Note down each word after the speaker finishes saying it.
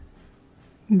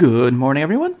Good morning,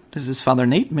 everyone. This is Father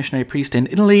Nate, missionary priest in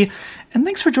Italy, and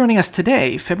thanks for joining us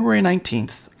today, February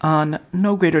 19th, on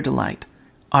No Greater Delight,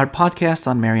 our podcast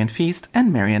on Marian feast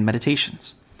and Marian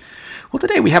meditations. Well,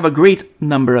 today we have a great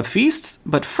number of feasts,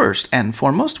 but first and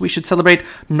foremost, we should celebrate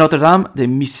Notre de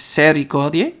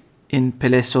Miséricorde in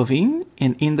Pelé-Sauvigny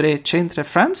in Indre, Centre,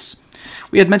 France.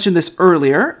 We had mentioned this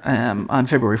earlier on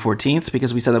February 14th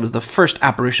because we said that was the first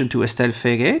apparition to Estelle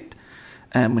Feguet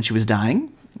when she was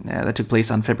dying. That took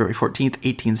place on February 14th,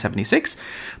 1876.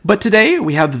 But today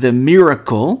we have the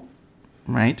miracle,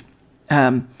 right?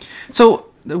 So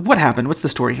what happened? What's the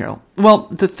story here? Well,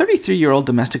 the 33-year-old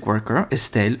domestic worker,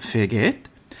 Estelle Feguet,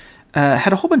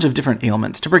 had a whole bunch of different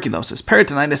ailments: tuberculosis,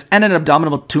 peritonitis, and an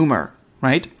abdominal tumor,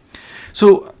 right?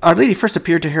 So Our Lady first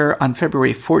appeared to her on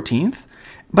February 14th,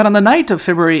 but on the night of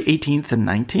February 18th and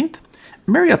 19th,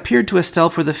 Mary appeared to Estelle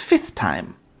for the fifth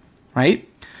time, right?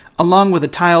 Along with a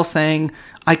tile saying,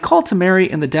 "I called to Mary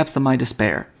in the depths of my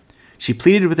despair. She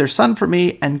pleaded with her son for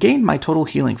me and gained my total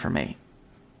healing for me."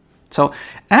 So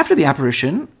after the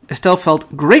apparition, Estelle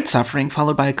felt great suffering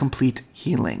followed by a complete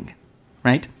healing,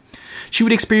 right? She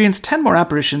would experience 10 more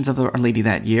apparitions of Our Lady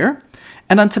that year,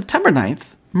 and on September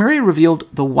 9th, Mary revealed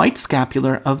the white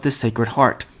scapular of the Sacred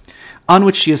Heart, on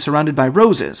which she is surrounded by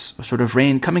roses, a sort of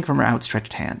rain coming from her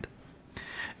outstretched hand.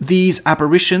 These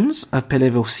apparitions of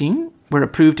Pelé-Sauvigny were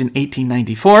approved in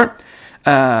 1894.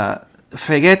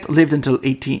 Feguet lived until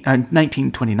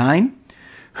 1929.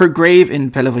 Her grave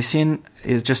in Pelé-Sauvigny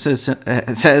is just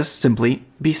says simply,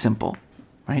 "Be simple,"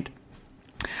 right?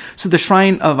 So the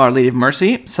Shrine of Our Lady of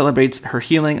Mercy celebrates her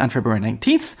healing on February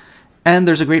 19th, and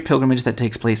there's a great pilgrimage that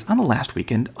takes place on the last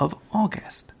weekend of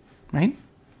August, right?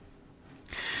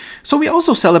 So we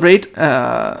also celebrate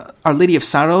Our Lady of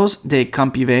Sorrows de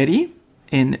Campiveri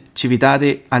in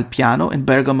Cividade al Piano in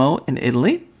Bergamo in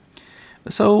Italy.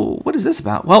 So what is this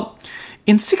about? Well,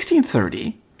 in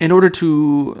 1630, in order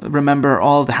to remember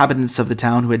all the inhabitants of the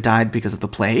town who had died because of the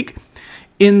plague,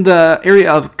 in the area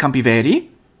of Campiveri,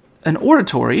 an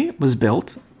oratory was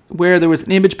built where there was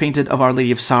an image painted of Our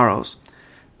Lady of Sorrows.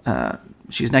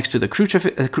 She's next to the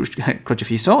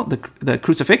Crocifisso, the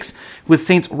crucifix, with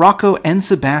Saints Rocco and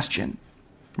Sebastian,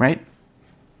 right?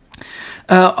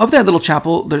 Of that little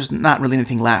chapel, there's not really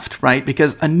anything left, right?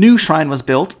 Because a new shrine was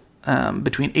built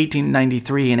between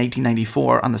 1893 and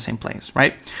 1894 on the same place,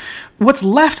 right? What's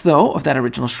left, though, of that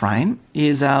original shrine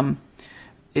is a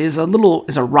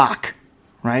rock,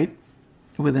 right,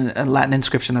 with a Latin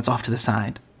inscription that's off to the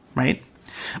side, right?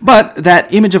 But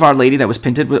that image of Our Lady that was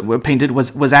painted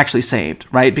was actually saved,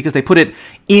 right? Because they put it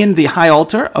in the high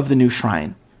altar of the new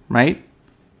shrine, right?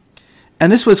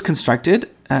 And this was constructed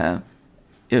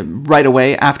right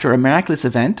away after a miraculous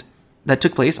event that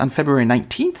took place on February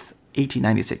 19th,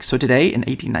 1896. So today in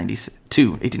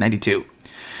 1892.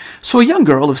 So a young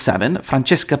girl of 7,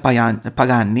 Francesca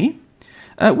Pagani,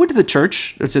 went to the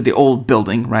church, or to the old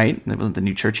building, right? It wasn't the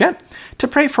new church yet, to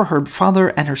pray for her father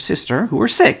and her sister who were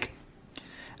sick.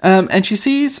 And she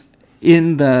sees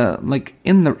in the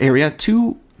area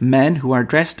 2 men who are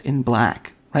dressed in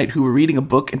black, right? Who were reading a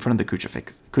book in front of the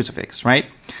crucifix, right?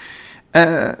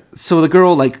 So the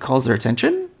girl calls their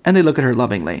attention, and they look at her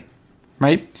lovingly,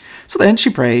 right? So then she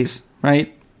prays, right?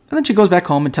 And then she goes back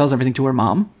home and tells everything to her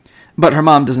mom, but her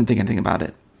mom doesn't think anything about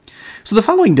it. So the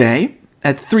following day,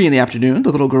 at 3 p.m,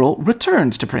 the little girl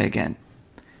returns to pray again,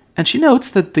 and she notes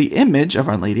that the image of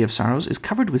Our Lady of Sorrows is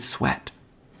covered with sweat,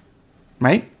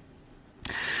 right?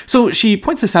 So she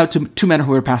points this out to 2 men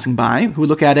who are passing by, who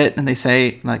look at it and they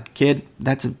say, "Kid,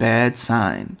 that's a bad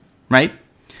sign," right?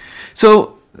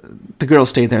 So the girl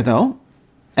stayed there, though,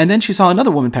 and then she saw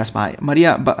another woman pass by,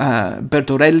 Maria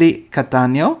Bertorelli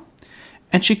Cattaneo,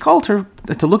 and she called her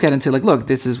to look at it and say, "Look,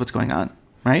 this is what's going on,"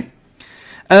 right?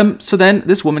 So then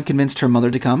this woman convinced her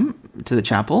mother to come to the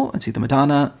chapel and see the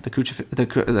Madonna, the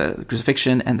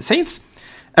crucifixion, and the saints.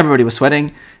 Everybody was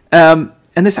sweating. And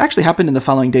this actually happened in the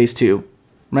following days too,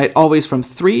 right? Always from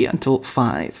 3 until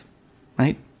 5,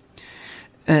 right?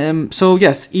 So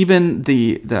yes, even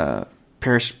the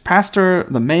parish pastor,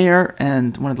 the mayor,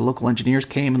 and one of the local engineers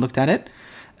came and looked at it.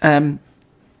 And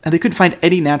they couldn't find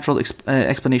any natural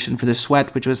explanation for this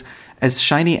sweat, which was as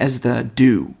shiny as the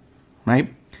dew,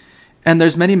 right? And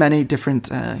there's many, many different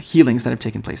healings that have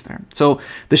taken place there. So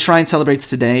the shrine celebrates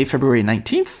today, February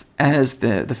 19th, as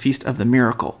the Feast of the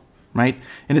Miracle, right?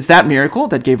 And it's that miracle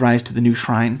that gave rise to the new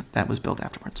shrine that was built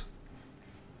afterwards.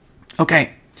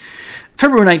 Okay.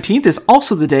 February 19th is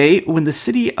also the day when the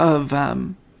city of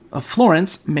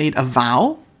Florence made a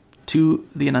vow to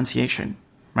the Annunciation,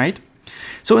 right?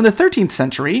 So in the 13th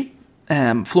century,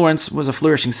 Florence was a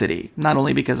flourishing city, not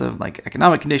only because of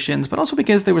economic conditions, but also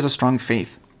because there was a strong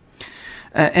faith.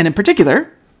 And in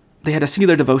particular, they had a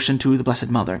singular devotion to the Blessed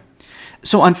Mother.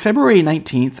 So on February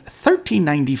 19th,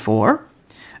 1394,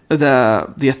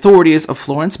 the authorities of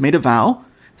Florence made a vow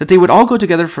that they would all go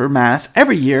together for Mass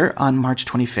every year on March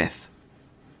 25th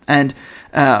and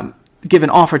give an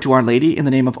offer to Our Lady in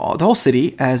the name of the whole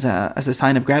city as a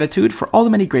sign of gratitude for all the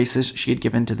many graces she had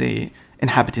given to the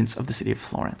inhabitants of the city of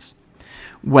Florence.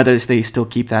 Whether they still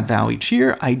keep that vow each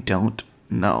year, I don't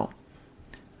know.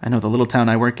 I know the little town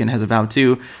I work in has a vow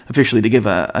too, officially to give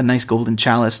a nice golden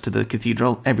chalice to the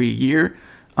cathedral every year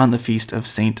on the feast of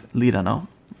Saint Lirano.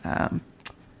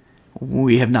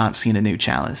 We have not seen a new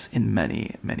chalice in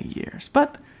many, many years,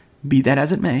 but be that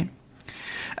as it may.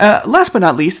 Last but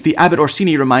not least, the Abbot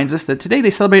Orsini reminds us that today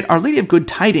they celebrate Our Lady of Good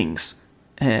Tidings,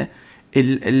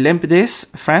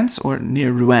 Lempedes, France, or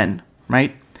near Rouen,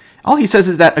 right? All he says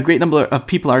is that a great number of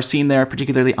people are seen there,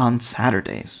 particularly on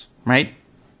Saturdays, right?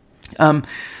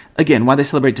 Again, why they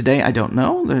celebrate today, I don't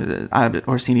know. Abbot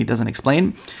Orsini doesn't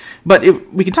explain. But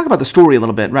we can talk about the story a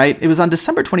little bit, right? It was on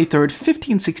December 23rd,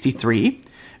 1563,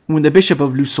 when the Bishop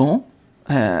of Luçon,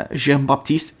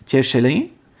 Jean-Baptiste Tierchelin,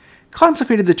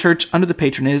 consecrated the church under the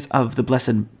patronage of the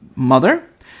Blessed Mother,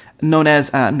 known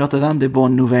as Notre de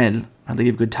Bonne Nouvelle, Our Lady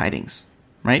of Good Tidings,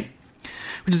 right?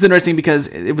 Which is interesting because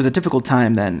it was a difficult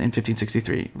time then in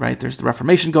 1563, right? There's the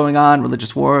Reformation going on,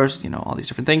 religious wars, all these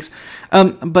different things.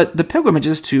 But the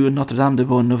pilgrimages to Notre de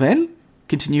Bonne Nouvelle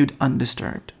continued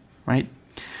undisturbed, right?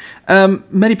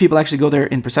 Many people actually go there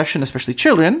in procession, especially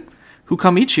children, who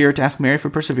come each year to ask Mary for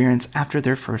perseverance after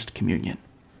their first communion.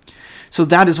 So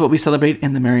that is what we celebrate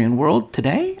in the Marian world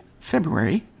today,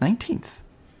 February 19th.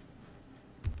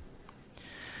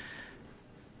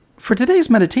 For today's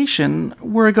meditation,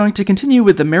 we're going to continue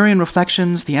with the Marian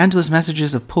Reflections, the Angelus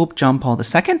Messages of Pope John Paul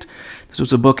II. This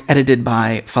was a book edited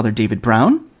by Father David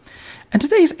Brown. And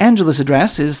today's Angelus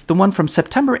address is the one from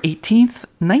September 18th,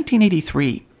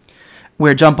 1983,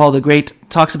 where John Paul the Great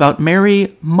talks about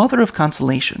Mary, Mother of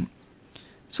Consolation.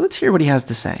 So let's hear what he has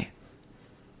to say.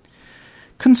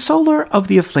 Consoler of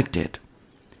the afflicted.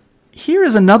 Here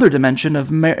is another dimension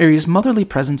of Mary's motherly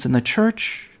presence in the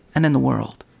church and in the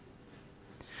world.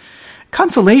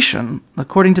 Consolation,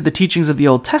 according to the teachings of the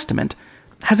Old Testament,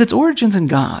 has its origins in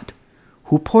God,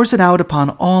 who pours it out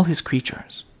upon all his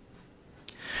creatures.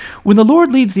 When the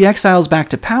Lord leads the exiles back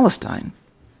to Palestine,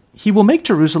 he will make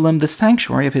Jerusalem the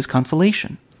sanctuary of his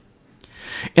consolation.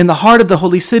 In the heart of the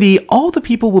holy city, all the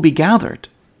people will be gathered,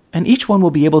 and each one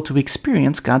will be able to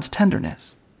experience God's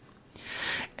tenderness.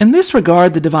 In this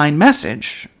regard, the divine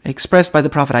message, expressed by the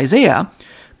prophet Isaiah,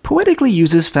 poetically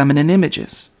uses feminine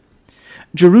images.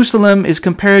 Jerusalem is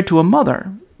compared to a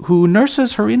mother who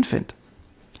nurses her infant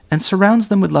and surrounds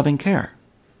them with loving care.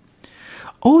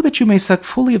 Oh, that you may suck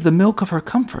fully of the milk of her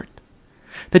comfort,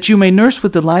 that you may nurse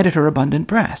with delight at her abundant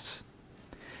breasts.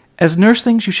 As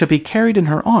nurslings you shall be carried in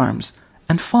her arms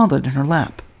and fondled in her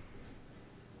lap.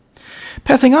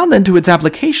 Passing on then to its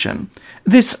application,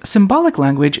 this symbolic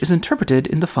language is interpreted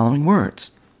in the following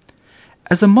words.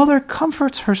 As a mother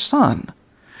comforts her son,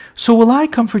 so will I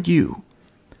comfort you.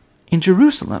 In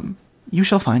Jerusalem you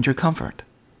shall find your comfort.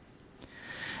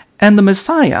 And the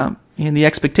Messiah, in the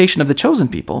expectation of the chosen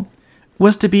people,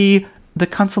 was to be the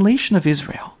consolation of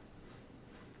Israel.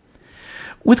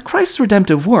 With Christ's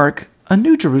redemptive work, a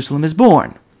new Jerusalem is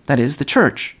born, that is, the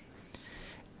church.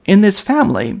 In this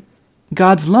family,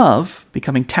 God's love,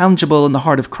 becoming tangible in the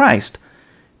heart of Christ,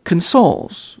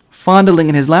 consoles, fondling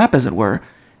in his lap, as it were,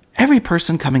 every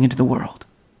person coming into the world.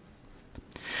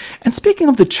 And speaking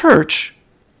of the church,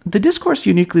 the discourse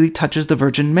uniquely touches the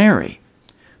Virgin Mary,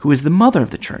 who is the mother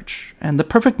of the church and the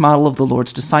perfect model of the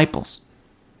Lord's disciples.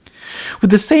 With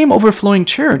the same overflowing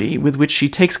charity with which she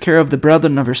takes care of the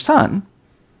brethren of her Son,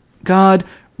 God,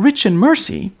 rich in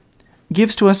mercy,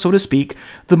 gives to us, so to speak,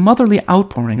 the motherly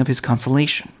outpouring of his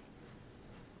consolation.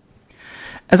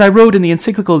 As I wrote in the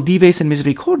encyclical Dives in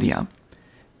Misericordia,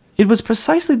 it was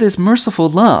precisely this merciful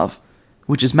love,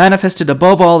 which is manifested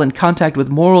above all in contact with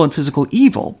moral and physical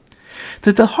evil,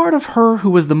 that the heart of her who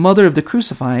was the mother of the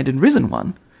crucified and risen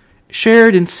one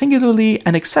shared in singularly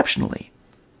and exceptionally,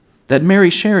 that Mary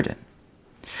shared in.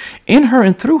 In her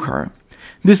and through her,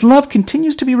 this love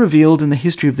continues to be revealed in the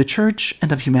history of the Church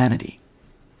and of humanity.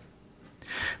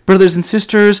 Brothers and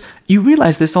sisters, you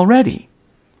realize this already.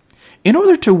 In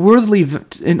order to worthily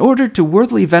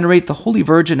venerate the Holy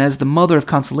Virgin as the Mother of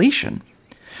Consolation,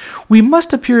 we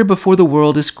must appear before the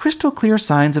world as crystal clear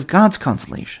signs of God's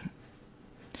consolation.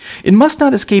 It must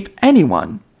not escape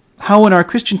anyone how in our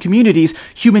Christian communities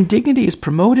human dignity is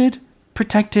promoted,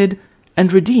 protected,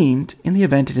 and redeemed in the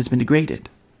event it has been degraded.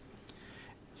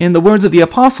 In the words of the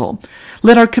Apostle,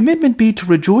 let our commitment be to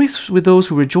rejoice with those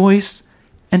who rejoice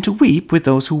and to weep with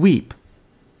those who weep.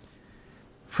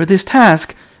 For this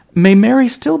task, may Mary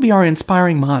still be our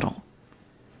inspiring model,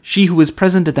 she who was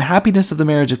present at the happiness of the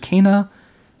marriage of Cana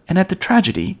and at the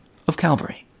tragedy of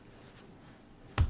Calvary.